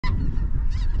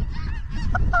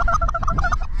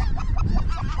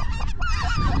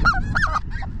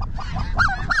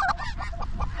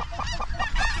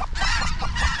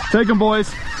Take them, boys.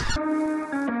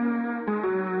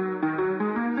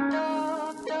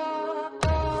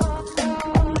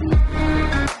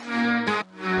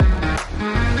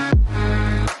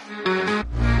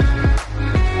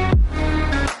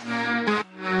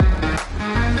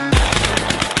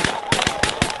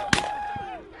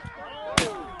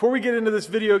 Before we get into this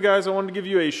video, guys, I wanted to give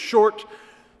you a short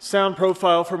sound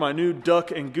profile for my new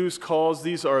duck and goose calls.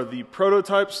 These are the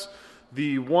prototypes.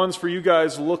 The ones for you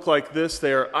guys look like this.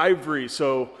 They are ivory,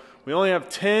 so we only have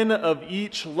 10 of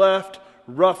each left,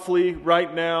 roughly,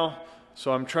 right now.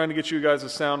 So I'm trying to get you guys a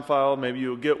sound file. Maybe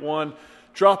you'll get one.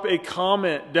 Drop a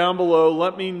comment down below.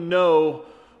 Let me know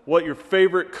what your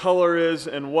favorite color is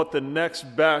and what the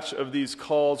next batch of these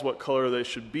calls, what color they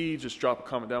should be. Just drop a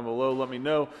comment down below. Let me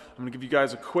know. I'm going to give you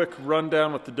guys a quick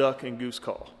rundown with the duck and goose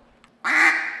call.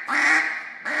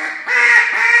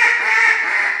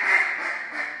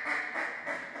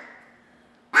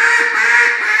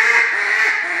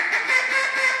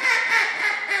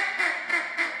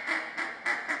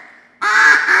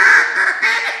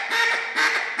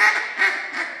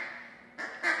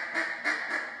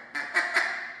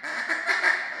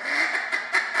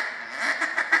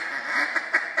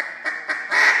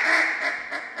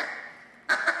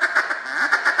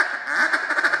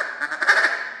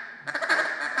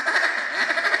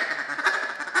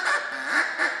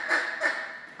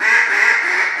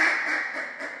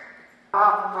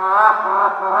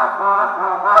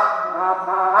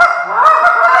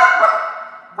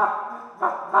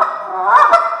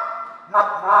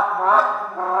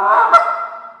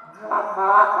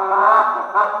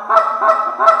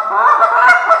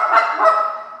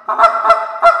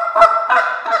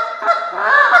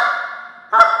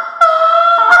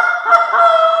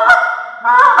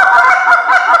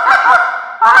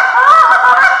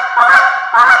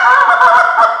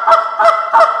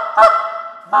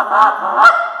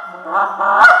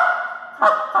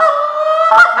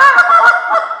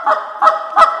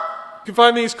 You can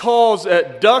find these calls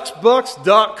at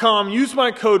ducksbucks.com. Use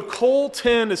my code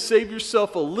COLE10 to save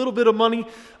yourself a little bit of money.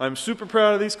 I'm super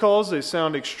proud of these calls. They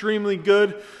sound extremely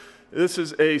good. This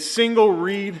is a single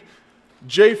reed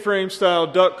J-frame style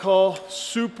duck call.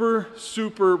 Super,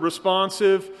 super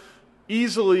responsive,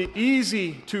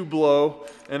 easy to blow,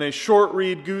 and a short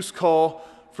reed goose call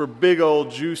for big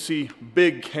old juicy,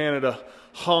 big Canada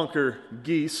honker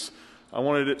geese. I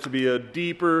wanted it to be a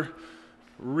deeper,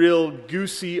 real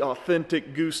goosey,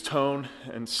 authentic goose tone,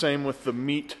 and same with the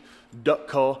meat duck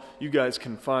call. You guys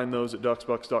can find those at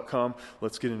ducksbucks.com.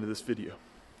 Let's get into this video.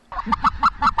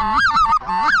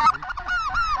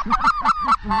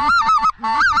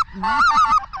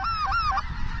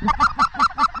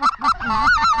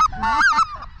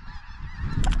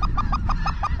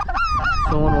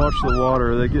 Someone watch the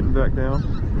water. Are they getting back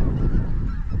down?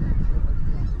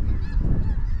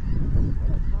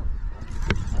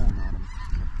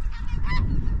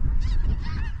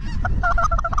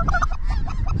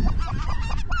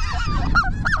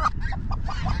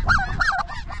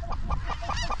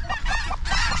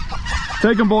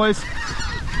 Take them, boys.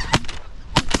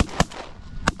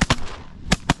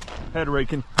 Head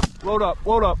raking. Load up,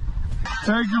 load up.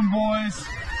 Take them, boys.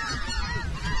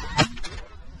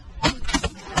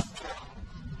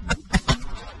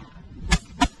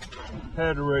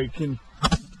 Head raking.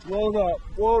 Load up,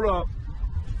 load up.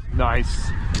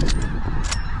 Nice.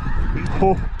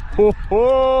 Ho, ho,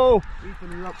 ho.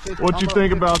 What you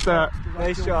think about that?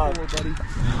 Nice job.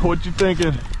 What you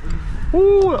thinking?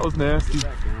 Ooh, that was nasty.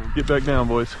 Get back down,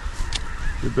 boys.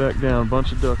 Get back down.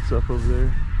 Bunch of ducks up over there.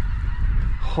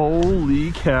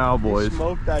 Holy cow, boys. You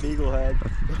smoked that eagle head.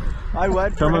 I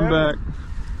went for Coming him. back.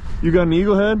 You got an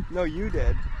eagle head? No, you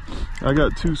did. I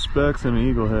got 2 specks and an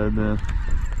eagle head then.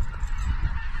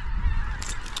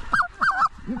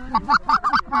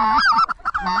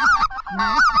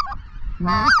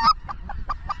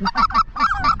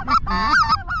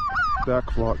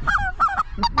 Back flock.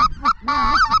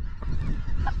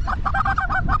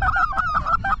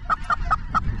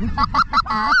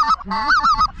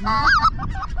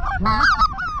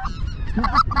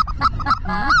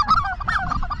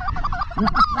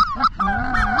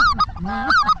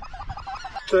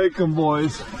 Take them,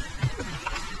 boys.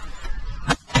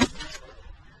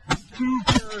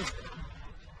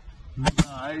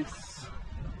 Nice.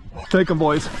 Take them,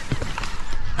 boys.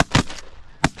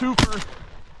 Twofer.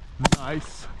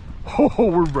 Nice. Oh,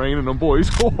 we're raining them, boys.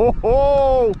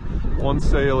 Oh, one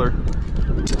sailor.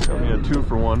 Got me a 2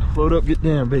 for 1. Load up, get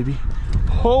down, baby.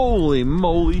 Holy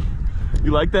moly.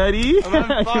 You like that, E?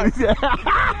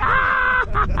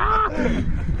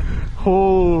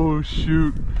 Oh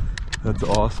shoot, that's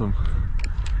awesome.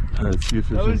 All right, see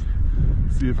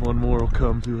if one more will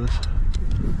come to us.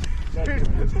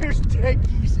 There's 10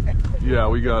 geese. Yeah,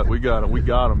 we got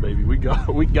him, baby. We got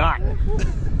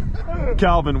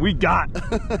Calvin, we got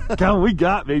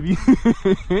baby.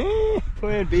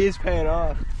 Plan B is paying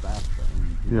off.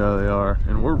 Yeah, they are,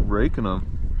 and we're raking them.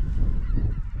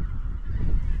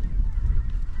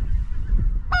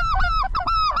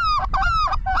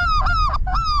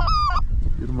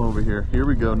 Get them over here. Here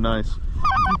we go. Nice.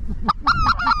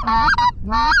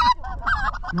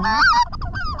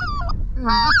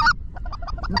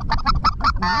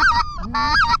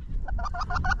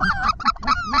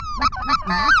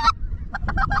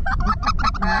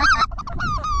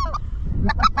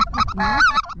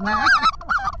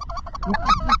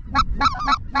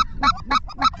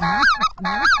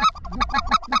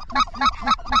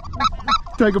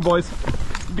 Take it, boys.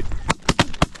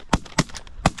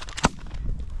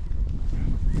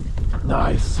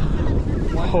 Nice.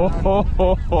 Ho, ho,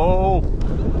 ho, ho.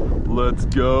 Let's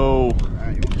go.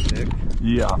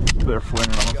 Yeah, they're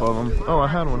flinging off of them. Oh, I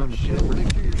had one in the camper.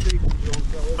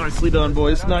 Nicely done,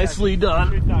 boys. Nicely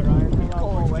done.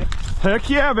 Heck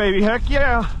yeah, baby. Heck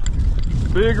yeah.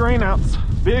 Big rainouts.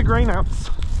 Big rainouts.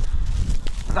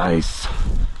 Nice.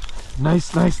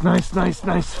 Nice, nice, nice, nice,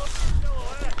 nice.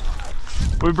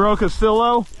 We broke a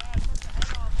stillo.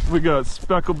 We got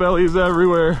speckle bellies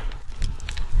everywhere.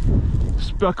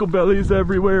 Speckle bellies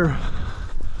everywhere.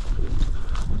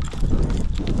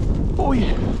 Oh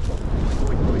yeah.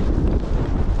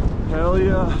 Hell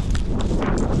yeah.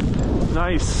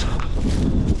 Nice.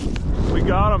 We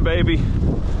got them, baby.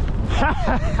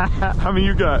 How many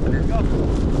you got?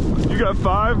 You got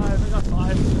 5? I got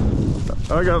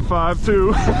 5. I got 5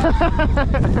 too.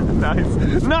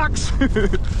 Nice. Knocks.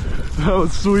 That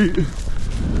was sweet.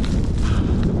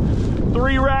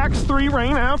 3 racks, 3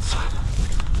 rainouts.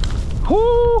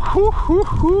 Whoo, hoo, hoo,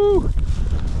 hoo.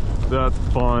 That's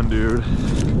fun, dude.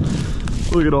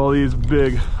 Look at all these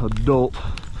big adult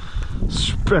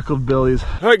speckled bellies.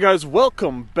 All right, guys,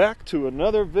 welcome back to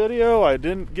another video. I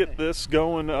didn't get this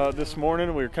going this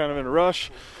morning. We were kind of in a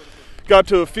rush. Got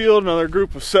to a field, another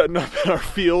group was setting up in our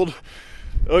field.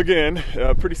 Again,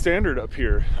 pretty standard up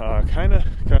here. Kind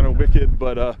of wicked,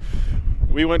 but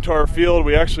we went to our field.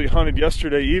 We actually hunted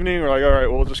yesterday evening. We're like, all right,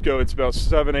 we'll just go. It's about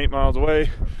 7-8 miles away.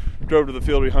 Drove to the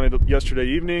field we hunted yesterday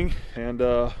evening, and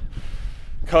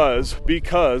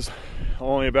because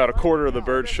only about a quarter of the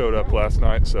birds showed up last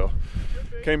night, so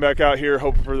came back out here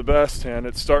hoping for the best, and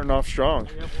it's starting off strong.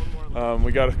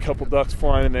 We got a couple ducks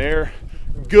flying in the air.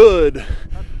 Good,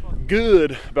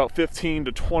 about 15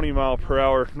 to 20 mile per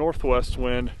hour northwest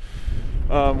wind.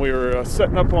 We were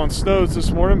setting up on snows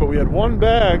this morning, but we had 1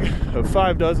 bag of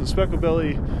 5 dozen speckled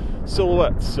belly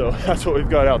silhouettes, so that's what we've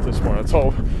got out this morning. That's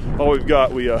all we've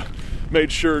got. We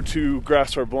made sure to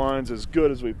grass our blinds as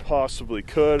good as we possibly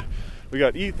could. We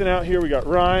got Ethan out here, we got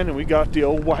Ryan, and we got the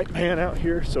old white man out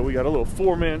here, so we got a little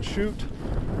 4-man shoot.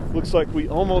 Looks like we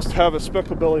almost have a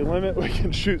speckled belly limit. We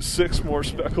can shoot 6 more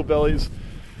speckled bellies,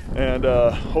 and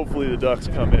hopefully the ducks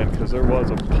come in, because there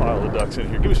was a pile of ducks in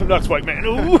here. Give me some ducks, white man.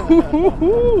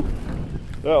 Ooh,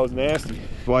 that was nasty.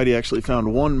 Whitey actually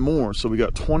found 1 more, so we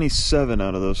got 27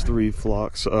 out of those 3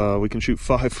 flocks. We can shoot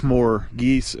 5 more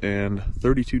geese and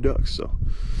 32 ducks, so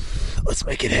let's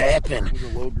make it happen.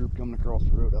 There's a low group coming across the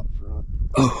road up front.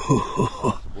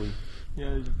 Oh,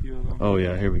 yeah, there's a few of them. Oh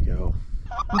yeah, here we go.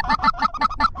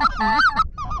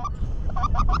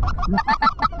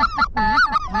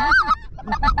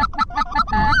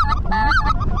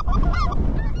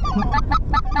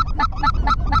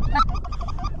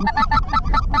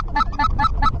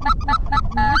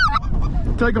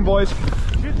 Take them, boys.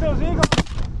 Shoot those eagles.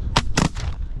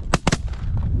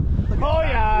 Oh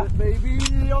yeah, baby,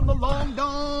 on the long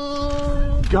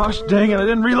dawn. Gosh dang it, I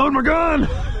didn't reload my gun.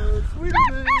 Sweeter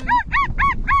than.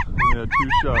 We had 2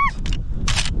 shots.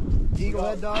 Eagle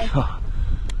head die.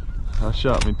 That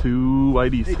shot me 2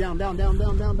 whiteys. Hey, down.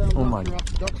 Oh my.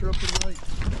 Ducks are up to the right.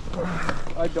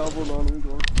 I doubled on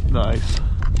eagle. Nice.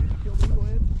 Killed the eagle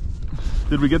head.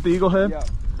 Did we get the eagle head? Yeah.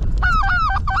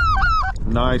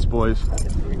 Nice, boys.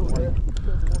 Eagle head.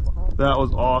 That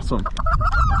was awesome.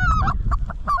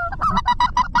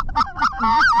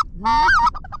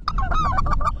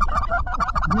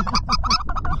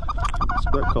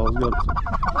 Spec calls got it.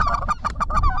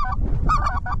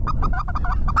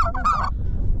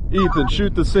 Ethan,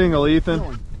 shoot the single,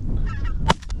 Ethan.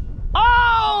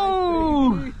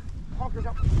 Oh!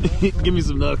 Give me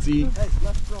some nuts, E. Hey,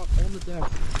 left front on the deck.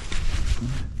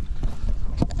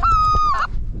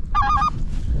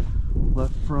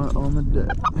 Left front on the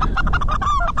deck.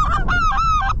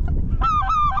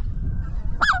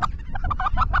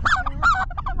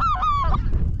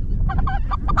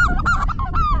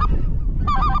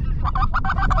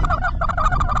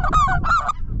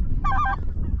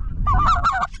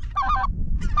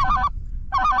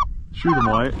 Shoot him,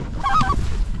 White.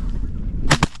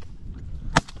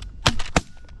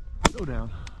 Go down.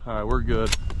 Alright, we're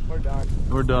good. We're done.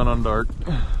 We're done on dark.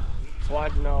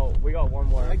 What? No, we got one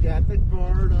more. I got the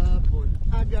bird up.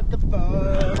 I got the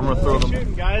bird. I'm gonna throw them.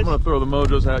 Shooting, guys. I'm gonna throw the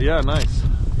mojos out. Yeah, nice.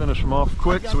 Finish them off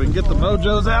quick so we can get the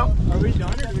mojos out. Are we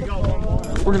done or do we got one more?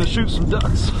 We're gonna shoot some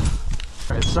ducks.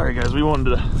 Alright, sorry guys, we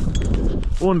wanted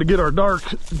to get our dark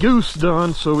goose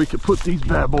done so we could put these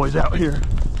bad boys out here.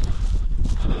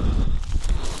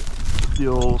 The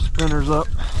old spinners up.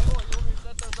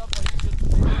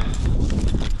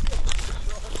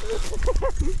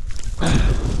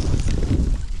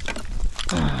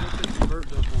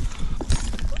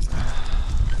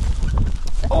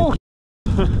 Oh!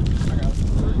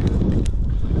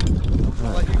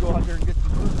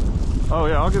 Oh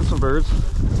yeah, I'll get some birds.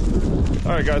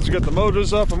 Alright guys, we got the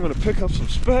mojos up. I'm gonna pick up some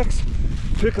specks,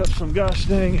 pick up some gosh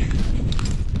dang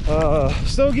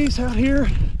snow geese out here.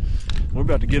 We're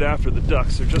about to get after the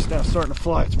ducks. They're just now starting to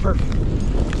fly. It's perfect.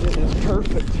 It is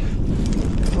perfect.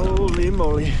 Holy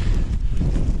moly.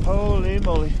 Holy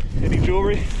moly. Any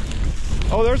jewelry?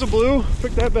 Oh, there's a blue.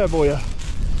 Pick that bad boy up.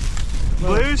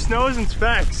 Blue, snows, and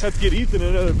specks. Have to get Ethan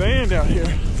another band out here.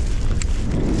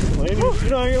 Lanyard, you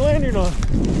know your lanyard on.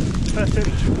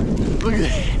 Look at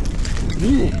that.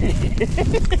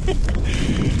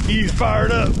 He's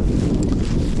fired up.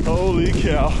 Holy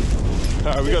cow.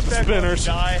 Alright, we got the spinners.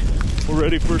 We're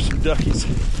ready for some duckies.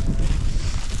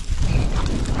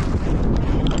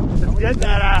 Let's get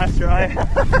that ass, right?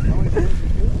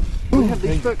 We have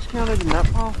these ducks counted in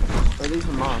that pile? Or these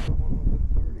are mine?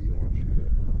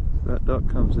 If that duck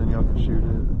comes in, y'all can shoot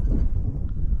it.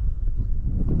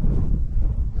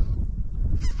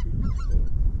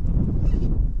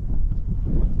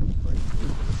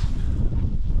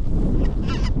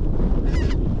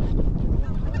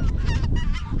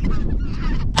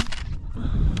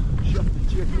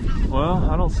 Well,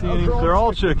 I don't see any. They're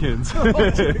all chickens.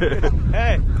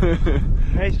 Hey,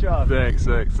 nice job. Thanks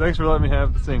for letting me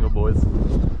have the single, boys.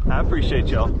 I appreciate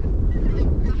y'all.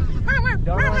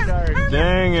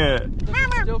 Dang it.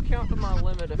 Still counting my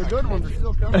limit. If The good ones are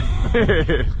still coming.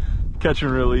 Catch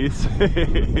and release.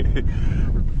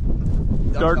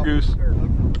 Dark goose.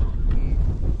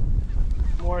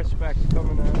 More specks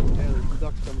coming out. Yeah, there's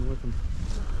ducks coming with them.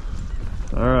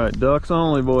 All right, ducks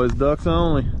only, boys. Ducks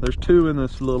only. There's two in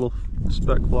this little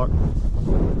speck flock.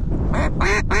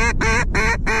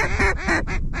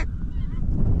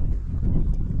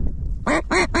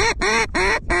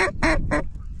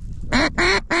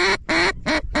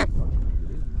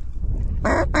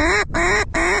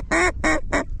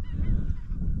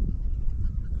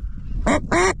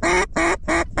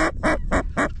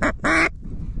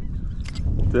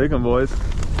 Take them, boys.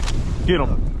 Get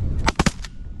them.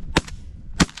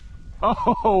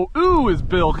 Oh, ooh, his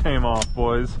bill came off,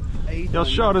 boys. Y'all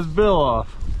shot his bill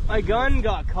off. My gun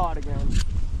got caught again.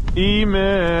 He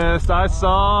missed. I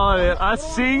saw it. I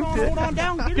seen it. Hold on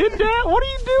down. Get down. What are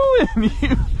you doing?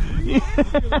 You...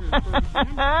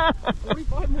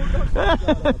 45 more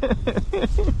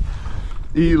ducks.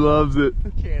 He loves it.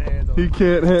 Can't handle He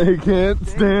can't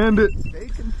stand it. Stay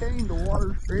contained. The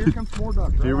water. Here comes more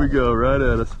ducks. Here we go, right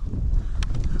at us.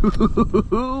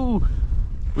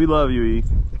 We love you, E.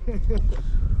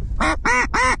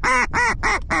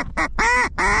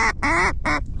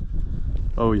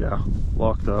 Oh yeah,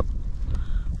 locked up.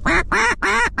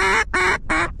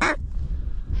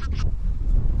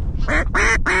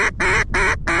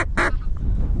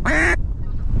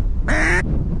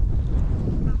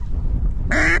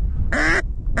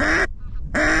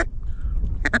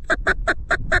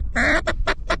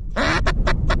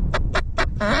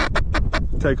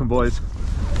 Take them, boys.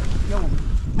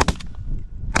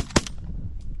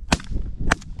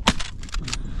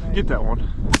 Get that one.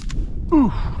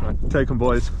 Ooh. Take them,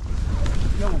 boys.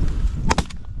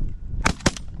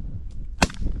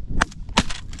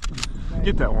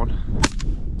 Get that one.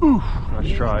 Ooh.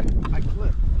 Nice try. I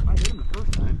clipped. I hit him the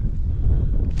first time.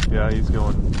 Yeah, he's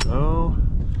going. Oh.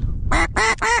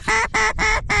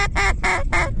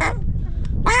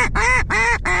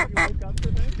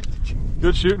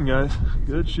 Good shooting, guys.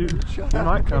 Good shooting. He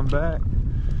might come back.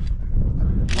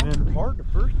 And, Hard the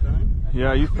first time.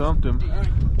 yeah, you thumped him.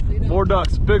 More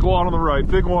ducks. Big one on the right.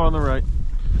 Big one on the right.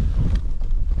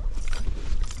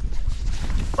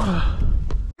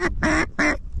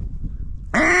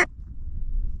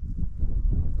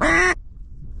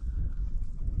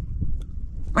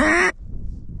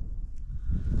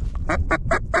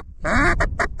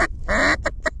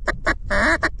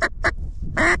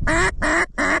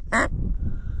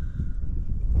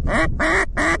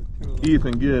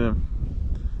 Ethan, get him.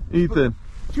 Ethan.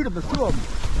 Shoot him, there's two of them.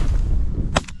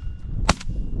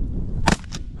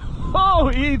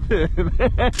 Oh, Ethan!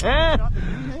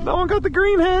 No one got the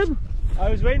green head. I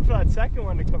was waiting for that second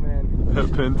one to come in. That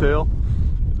pintail?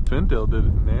 The pintail did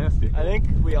it nasty. I think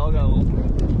we all got a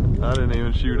little. I didn't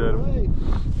even shoot at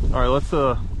him. Alright, let's,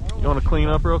 you want to clean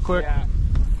up real quick? Yeah.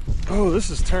 Oh, this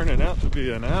is turning out to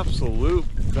be an absolute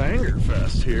banger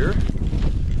fest here.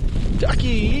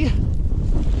 Ducky!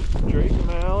 Drake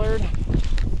mallard.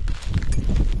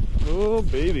 Oh,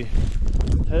 baby.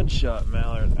 Headshot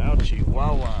mallard. Ouchie,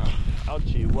 wah wah.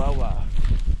 Ouchie, wah wah.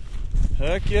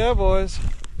 Heck yeah, boys.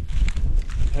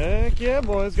 Heck yeah,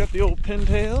 boys. Got the old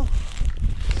pintail.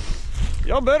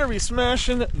 Y'all better be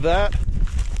smashing that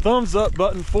thumbs up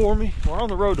button for me. We're on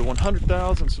the road to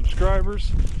 100,000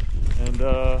 subscribers.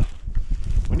 And,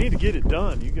 we need to get it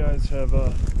done. You guys have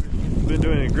been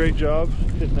doing a great job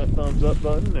hitting that thumbs up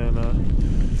button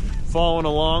and following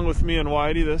along with me and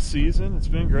Whitey this season. It's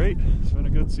been great. It's been a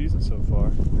good season so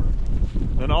far.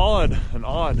 An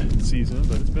odd season,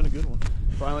 but it's been a good one.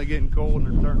 Finally getting cold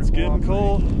and they're starting It's to getting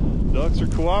cold. Ducks are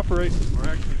cooperating. We're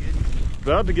actually getting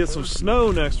About to get some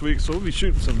snow next week, so we'll be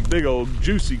shooting some big old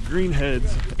juicy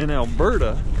greenheads in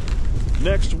Alberta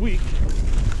next week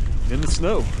in the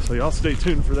snow. So y'all stay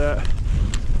tuned for that.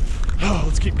 Oh,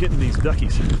 let's keep getting these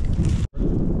duckies.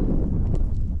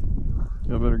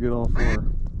 Y'all better get all four.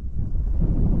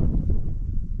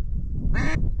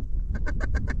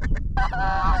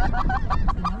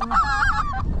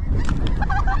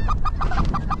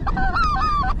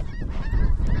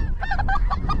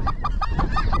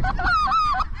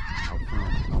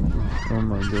 Oh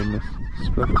my goodness.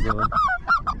 Speck is on.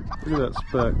 Look at that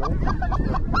speck.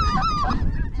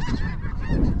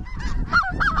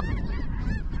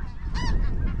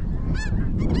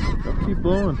 I'll keep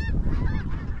blowing.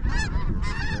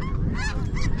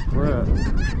 Where at?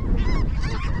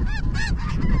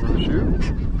 Wanna shoot?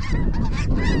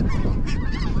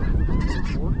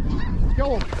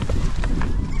 Go!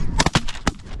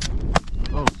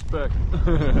 Oh, speck.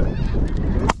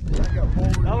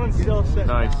 That one's still sitting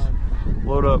Nice. down.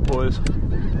 Load up, boys.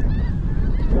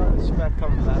 Got the spec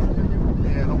coming back.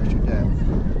 Yeah, don't shoot that.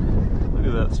 Look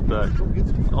at that speck.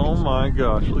 Oh my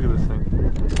gosh, look at this thing.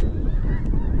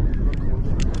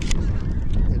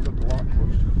 It looked a lot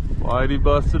closer. Whitey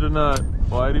busted a nut.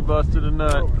 Whitey busted a A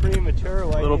nut. little premature, A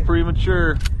like little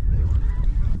premature.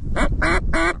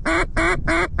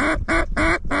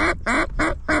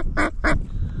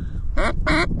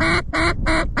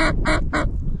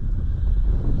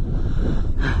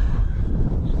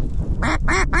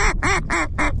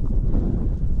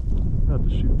 Have to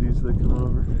shoot these as they come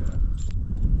over.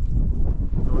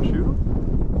 You want to shoot them?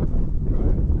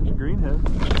 There's a greenhead.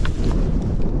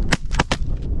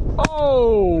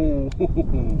 Oh!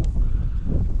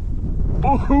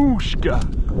 Booshka!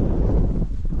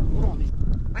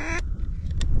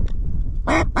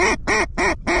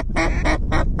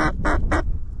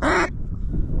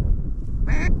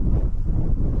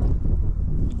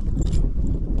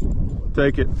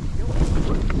 Take it.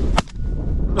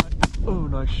 Oh,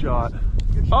 nice shot.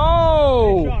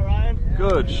 Oh! Shot, Ryan.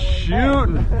 Good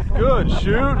shooting. Good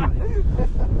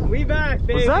shooting. We back,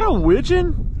 baby. Was that a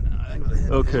widgeon?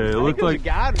 Okay, it looked like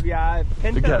pintail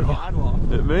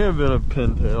gadwall. it may have been a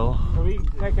pintail. Are we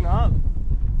picking up?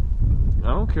 I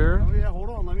don't care. Oh yeah, hold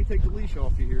on, let me take the leash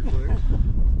off you here quick.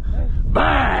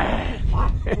 Bang!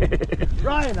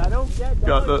 Ryan, I don't get that.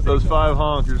 Got those 5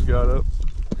 honkers got up.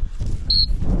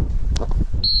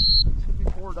 Should be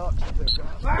 4 ducks up there,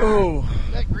 guys. Oh,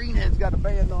 That greenhead's got a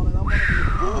band on it. I'm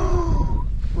gonna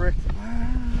be brick.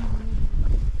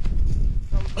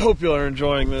 hope y'all are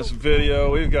enjoying this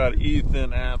video. We've got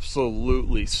Ethan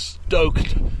absolutely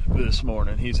stoked this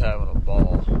morning. He's having a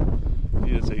ball.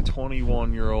 He is a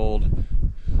 21-year-old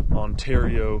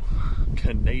Ontario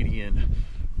Canadian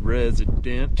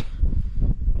resident,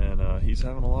 and he's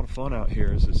having a lot of fun out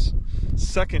here. It's his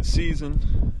second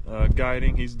season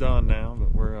guiding. He's done now,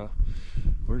 but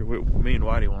me and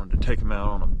Whitey wanted to take him out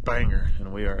on a banger,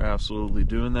 and we are absolutely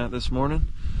doing that this morning.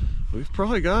 We've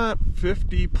probably got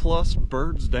 50 plus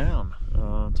birds down.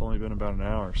 It's only been about an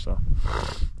hour, so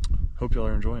hope y'all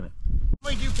are enjoying it.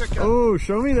 What did you pick up? Oh,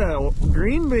 show me that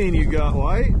green bean you got,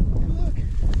 White. Look.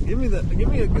 Give me that. Give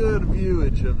me a good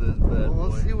viewage of this bad Well,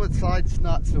 let's boy. see what side's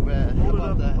not so bad. How Hold it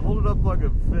about up. that? Hold it up like a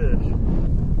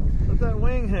fish. Let that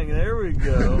wing hang. There we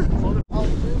go. Hold it. Oh,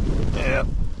 Yep.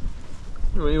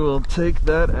 We will take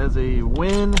that as a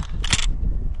win.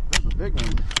 that's a big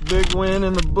one. Big win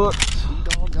in the books.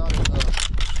 Dog got it.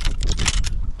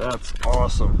 That's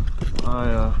awesome.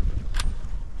 I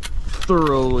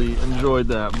thoroughly enjoyed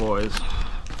that, boys.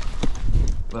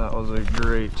 That was a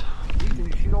great. Ethan,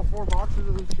 you shoot all 4 boxes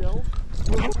of these shells?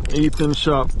 Ethan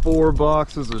shot 4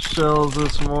 boxes of shells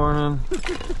this morning.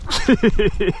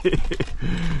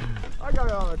 I got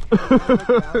out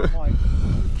of I'm like,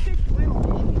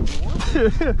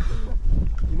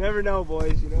 You never know,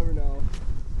 boys. You never know.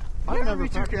 I never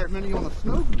took that many on a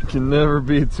snow. You can never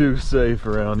be too safe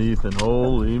around Ethan.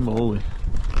 Holy moly.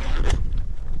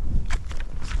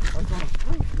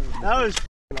 That was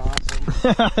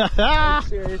awesome.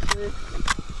 Seriously.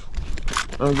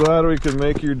 I'm glad we could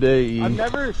make your day, E. I've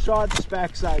never shot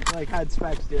Specks like had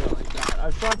Specks do it like that.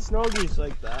 I've shot snow geese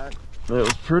like that. It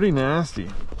was pretty nasty.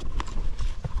 I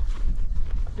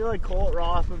feel like Colt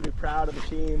Roth would be proud of the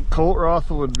team. Colt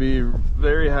Roth would be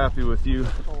very happy with you.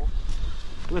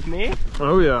 With me?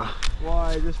 Oh yeah.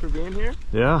 Why, just for being here?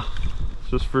 Yeah.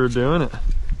 Just for doing it.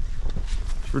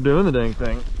 Just for doing the dang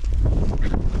thing.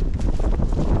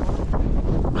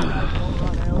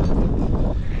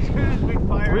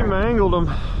 We mangled them.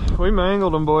 We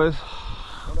mangled them, boys.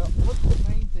 What's the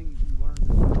main thing you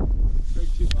learned? Big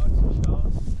 2 boxes of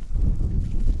shells.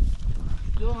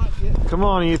 Still not getting. Come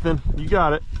on, Ethan. You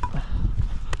got it. I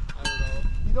don't know.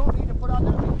 You don't need to put out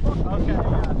that many buckets. Okay,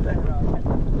 yeah, fair enough.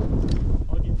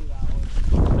 I'll give you that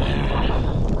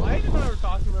one. I even thought we were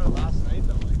talking about it last night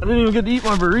though. I didn't even get to eat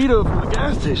my burrito from the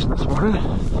gas station this morning.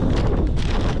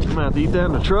 I'm gonna have to eat that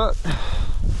in the truck.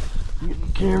 Get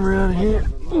the camera out of here.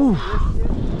 Ooh.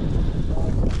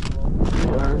 We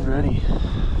are ready.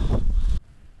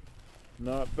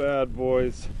 Not bad,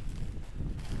 boys.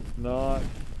 Not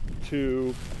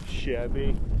too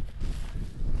shabby.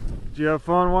 Did you have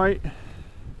fun, White? Did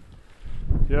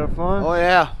you have fun? Oh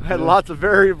yeah, I had lots of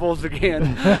variables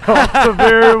again. Lots of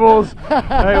variables.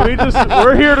 Hey,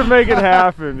 we're here to make it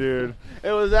happen, dude.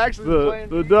 It was actually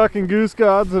The duck and goose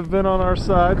gods have been on our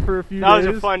side for a few That days.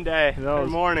 was a fun day. That Good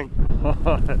morning.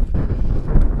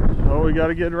 Oh, we got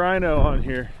to get Rhino on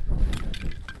here.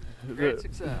 Great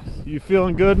success. You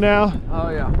feeling good now? Oh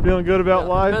yeah. Feeling good about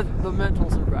life? The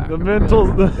mentals are back. The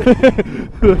mentals,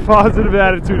 the positive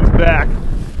attitude is back.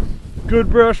 Good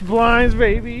brush blinds,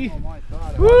 baby. Oh my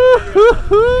God.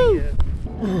 Woo-hoo-hoo.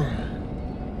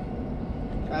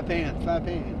 Clap hands, clap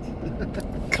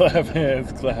hands. Clap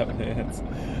hands, clap hands.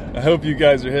 I hope you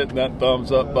guys are hitting that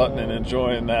thumbs up button and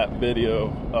enjoying that video.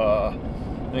 I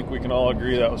think we can all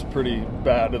agree that was pretty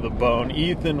bad to the bone.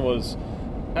 Ethan was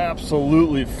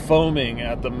absolutely foaming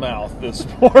at the mouth this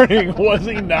morning, was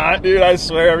he not, dude? I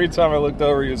swear, every time I looked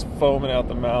over, he was foaming out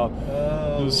the mouth.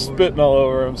 He was spitting all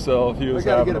over himself. He was We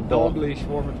gotta having get a ball. dog leash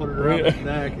for him and put it around his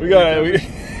neck. Every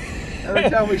Every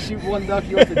time we shoot one duck,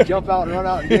 he wants to jump out and run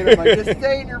out and get him. Like, just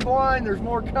stay in your blind. There's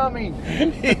more coming.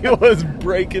 He was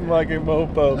breaking like a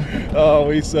mofo. Oh,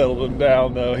 we settled him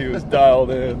down though. He was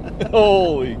dialed in.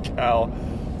 Holy cow!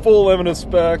 Full limit of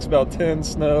Specks, about 10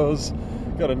 snows.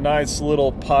 Got a nice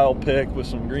little pile pick with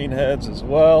some green heads as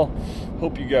well.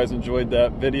 Hope you guys enjoyed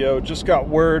that video. Just got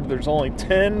word there's only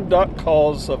 10 duck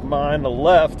calls of mine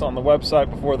left on the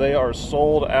website before they are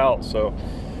sold out. So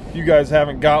if you guys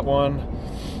haven't got one,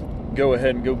 go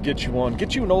ahead and go get you one.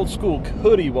 Get you an old school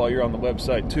hoodie while you're on the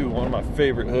website too. One of my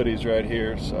favorite hoodies right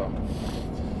here. So,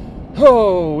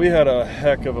 oh, we had a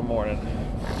heck of a morning.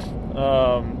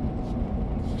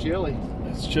 Chilly.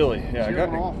 It's chilly. Yeah, it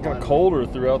got colder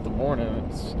throughout the morning.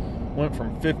 It's went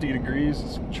from 50 degrees.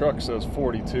 This truck says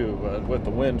 42, but with the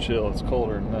wind chill, it's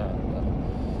colder than that. But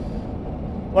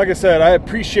like I said, I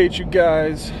appreciate you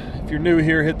guys. If you're new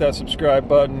here, hit that subscribe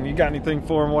button. You got anything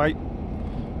for him, White?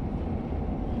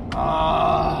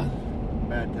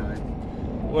 Bad time.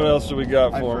 What else do we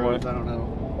got for him, I White? don't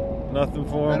know. Nothing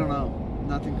for him? I don't know.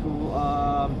 Nothing cool.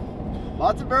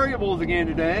 Lots of variables again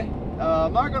today.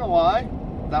 I'm not gonna lie.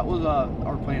 That was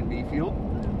our Plan B field.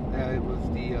 It was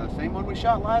the same one we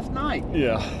shot last night.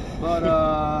 Yeah. But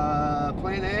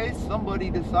Plan A, somebody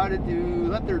decided to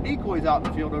let their decoys out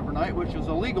in the field overnight, which is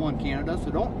illegal in Canada,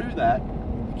 so don't do that.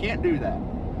 You can't do that.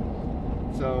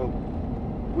 So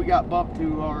we got bumped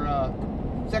to our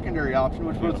secondary option,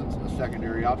 which wasn't a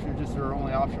secondary option, just our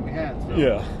only option we had. So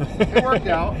Yeah. it worked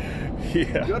out.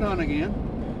 Yeah. Good hunt again.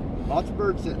 Lots of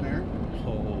birds sitting there.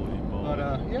 Holy moly. But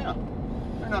yeah,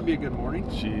 turned out to be a good morning.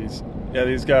 Jeez. Yeah,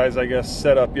 these guys, I guess,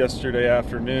 set up yesterday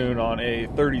afternoon on a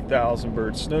 30,000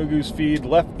 bird snow goose feed,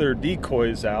 left their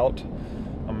decoys out.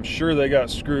 I'm sure they got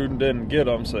screwed and didn't get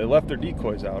them, so they left their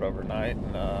decoys out overnight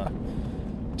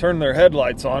and turned their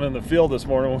headlights on in the field this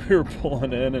morning when we were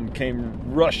pulling in and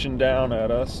came rushing down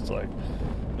at us. It's like,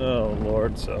 oh,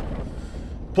 Lord. So,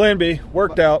 Plan B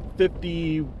worked out.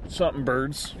 50-something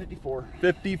birds. 54.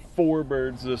 54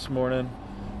 birds this morning.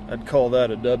 I'd call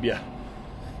that a W.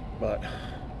 But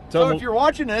So if you're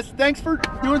watching this, thanks for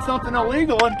doing something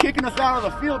illegal and kicking us out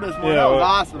of the field this morning. yeah, That was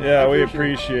awesome. Yeah, we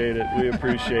appreciate it. We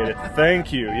appreciate it.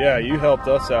 Thank you. Yeah, you helped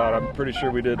us out. I'm pretty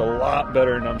sure we did a lot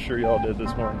better than I'm sure y'all did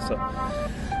this morning. So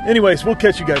anyways, we'll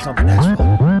catch you guys on the next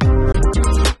one.